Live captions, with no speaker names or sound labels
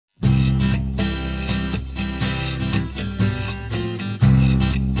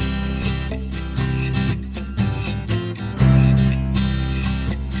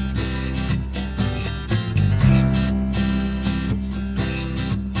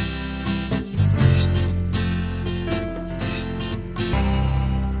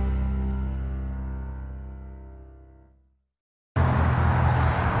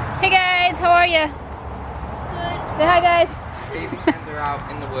you? Good. Say hi, guys. Baby hens are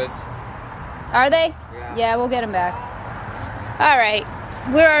out in the woods. Are they? Yeah. Yeah, we'll get them back. All right.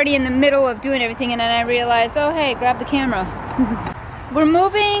 We're already in the middle of doing everything, and then I realized, oh, hey, grab the camera. We're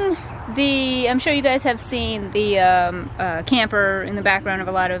moving the, I'm sure you guys have seen the camper in the background of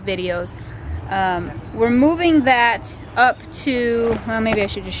a lot of videos. We're moving that up to, well, maybe I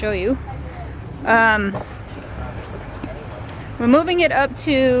should just show you. We're moving it up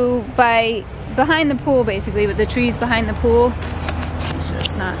to behind the pool, basically, with the trees behind the pool.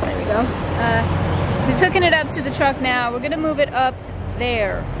 It's not, there we go. So he's hooking it up to the truck now. We're gonna move it up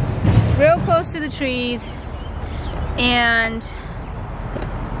there, real close to the trees and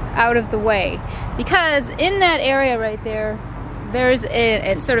out of the way. Because in that area right there, there's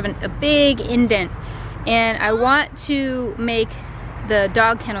a sort of a big indent, and I want to make the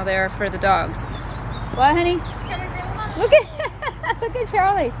dog kennel there for the dogs. What, honey? Can we bring them up? Look at look at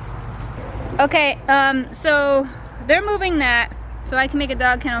Charlie. Okay, so they're moving that so I can make a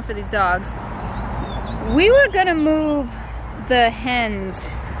dog kennel for these dogs. We were gonna move the hens.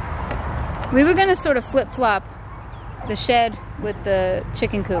 We were gonna sort of flip-flop the shed with the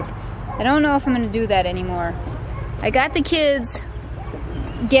chicken coop. I don't know if I'm gonna do that anymore. I got the kids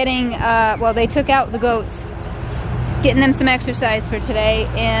getting, well, they took out the goats, getting them some exercise for today,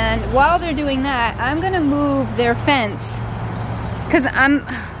 and while they're doing that, I'm gonna move their fence, because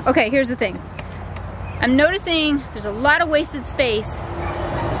okay, here's the thing. I'm noticing there's a lot of wasted space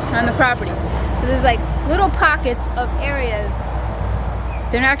on the property. So there's like little pockets of areas.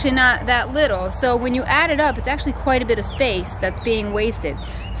 They're actually not that little. So when you add it up, it's actually quite a bit of space that's being wasted.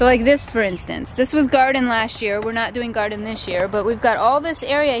 So like this, for instance, this was garden last year. We're not doing garden this year, but we've got all this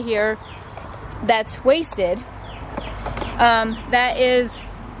area here that's wasted. That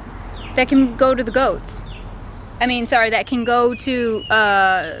can go to the goats. I mean, sorry, that can go to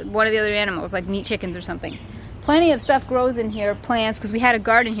one of the other animals, like meat chickens or something. Plenty of stuff grows in here, plants, because we had a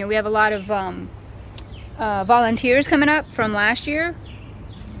garden here. We have a lot of volunteers coming up from last year.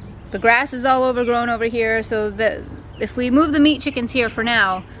 The grass is all overgrown over here, so that if we move the meat chickens here for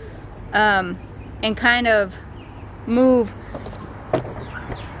now, and kind of move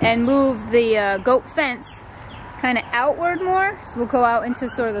the goat fence kind of outward more, so we'll go out into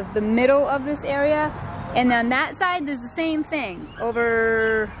sort of the middle of this area. And on that side, there's the same thing.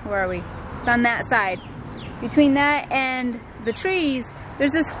 Over, where are we? It's on that side. Between that and the trees,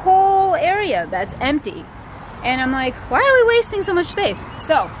 there's this whole area that's empty. And I'm like, why are we wasting so much space?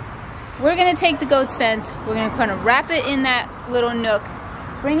 So, we're gonna take the goat's fence, we're gonna kind of wrap it in that little nook,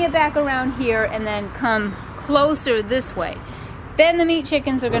 bring it back around here, and then come closer this way. Then the meat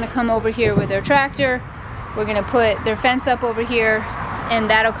chickens are gonna come over here with their tractor. We're gonna put their fence up over here, and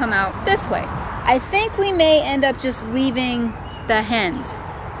that'll come out this way. I think we may end up just leaving the hens.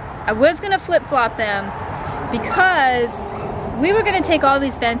 I was gonna flip-flop them because we were gonna take all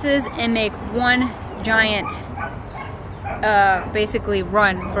these fences and make one giant basically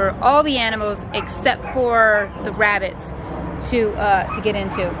run for all the animals except for the rabbits to get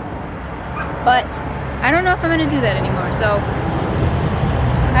into. But I don't know if I'm gonna do that anymore, so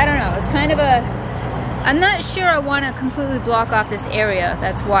I don't know. It's kind of I'm not sure I want to completely block off this area.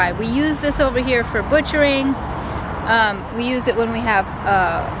 That's why. We use this over here for butchering. We use it when we have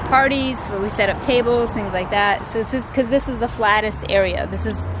parties, we set up tables, things like that. So because this is the flattest area. This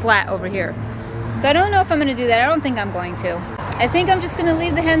is flat over here. So I don't know if I'm going to do that. I don't think I'm going to. I think I'm just going to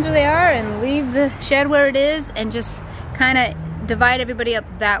leave the hens where they are and leave the shed where it is and just kind of divide everybody up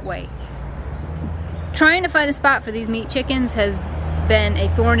that way. Trying to find a spot for these meat chickens has been a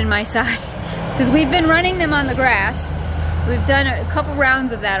thorn in my side. Because we've been running them on the grass. We've done a couple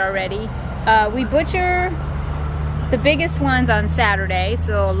rounds of that already. We butcher the biggest ones on Saturday,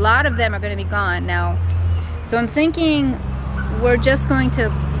 so a lot of them are going to be gone now. So I'm thinking we're just going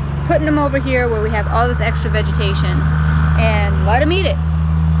to put them over here where we have all this extra vegetation and let them eat it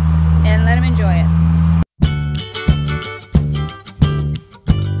and let them enjoy it.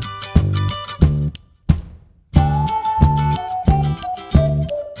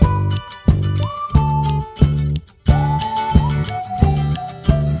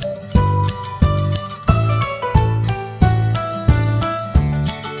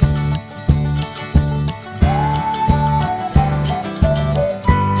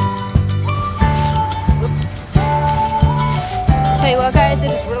 Well, guys, it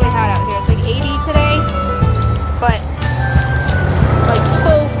is really hot out here. It's like 80 today, but like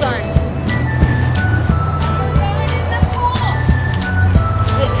full sun.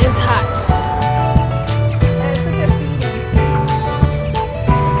 It is hot.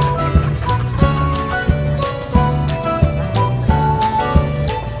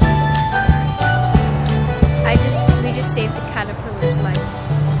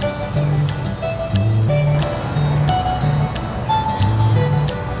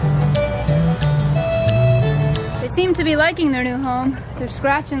 to be liking their new home. They're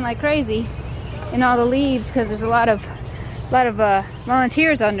scratching like crazy in all the leaves because there's a lot of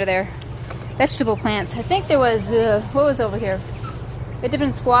volunteers under there. Vegetable plants. I think there was, what was over here? We had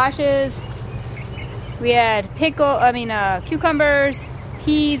different squashes. We had cucumbers,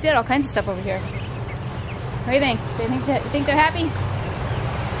 peas. We had all kinds of stuff over here. What do you think? Do you think they're happy?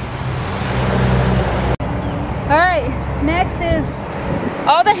 All right, next is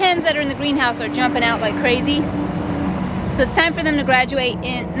all the hens that are in the greenhouse are jumping out like crazy. So it's time for them to graduate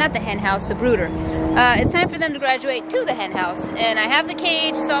in, not the hen house, the brooder. It's time for them to graduate to the hen house. And I have the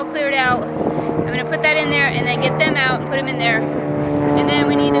cage, it's all cleared out. I'm gonna put that in there and then get them out and put them in there. And then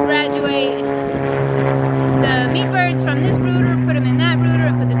we need to graduate the meat birds from this brooder, put them in that brooder,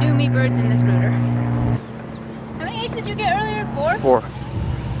 and put the new meat birds in this brooder. How many eggs did you get earlier? 4? 4.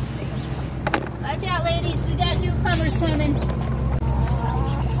 Watch out, ladies, we got newcomers coming.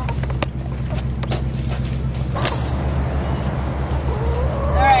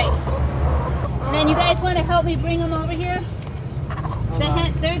 Alright. And then you guys want to help me bring them over here?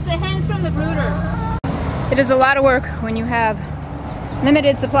 There's the hens from the brooder. It is a lot of work when you have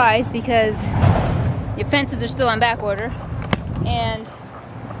limited supplies because your fences are still on back order and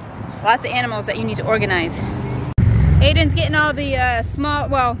lots of animals that you need to organize. Aiden's getting all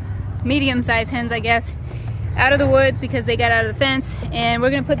the medium-sized hens, I guess, out of the woods because they got out of the fence, and we're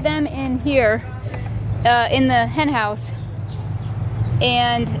gonna put them in here in the hen house.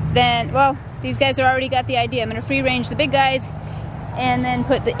 And then, well, these guys are already got the idea. I'm gonna free range the big guys and then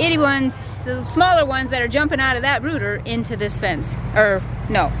put the itty ones, the smaller ones that are jumping out of that brooder, into this fence, or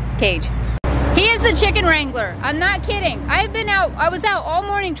no, cage. He is the chicken wrangler. I'm not kidding. I was out all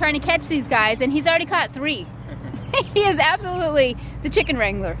morning trying to catch these guys and he's already caught 3. He is absolutely the chicken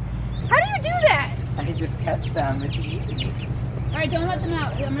wrangler. How do you do that? I just catch them. It's easy. All right, don't let them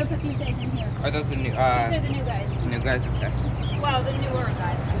out. I'm gonna put these guys in here. Are those the new? These are the new guys. New guys, okay. Well, the newer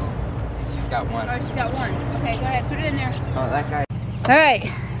guys. She's got 1. Oh, she's got 1. Okay, go ahead, put it in there. Oh, that guy. All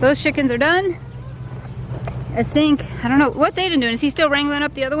right, those chickens are done. I think, I don't know, what's Aiden doing? Is he still wrangling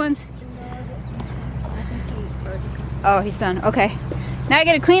up the other ones? Oh, he's done, okay. Now I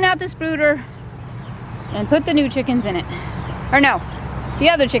gotta clean out this brooder and put the new chickens in it. Or no, the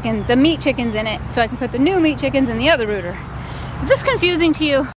other chicken, the meat chickens in it, so I can put the new meat chickens in the other brooder. Is this confusing to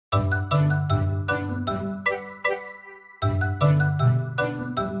you?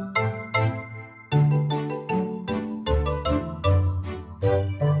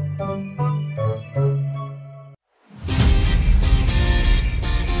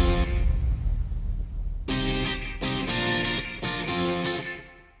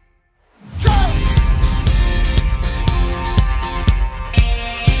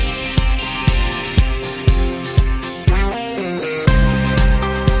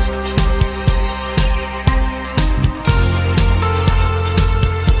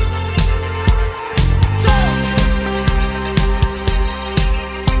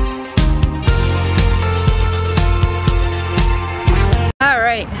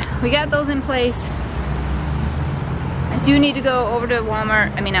 We got those in place. I do need to go over to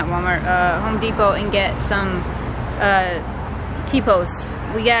Walmart, I mean not Walmart, Home Depot and get some T-posts.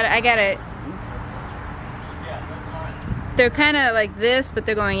 They're kind of like this, but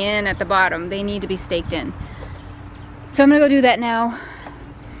they're going in at the bottom. They need to be staked in. So I'm gonna go do that now.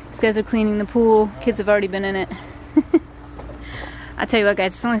 These guys are cleaning the pool. Kids have already been in it. I'll tell you what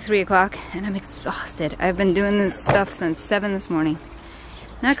guys, it's only 3 o'clock and I'm exhausted. I've been doing this stuff since 7 this morning.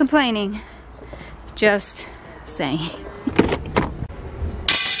 Not complaining, just saying.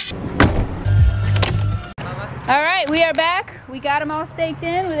 All right, we are back. We got them all staked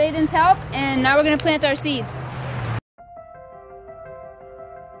in with Aiden's help, and now we're gonna plant our seeds.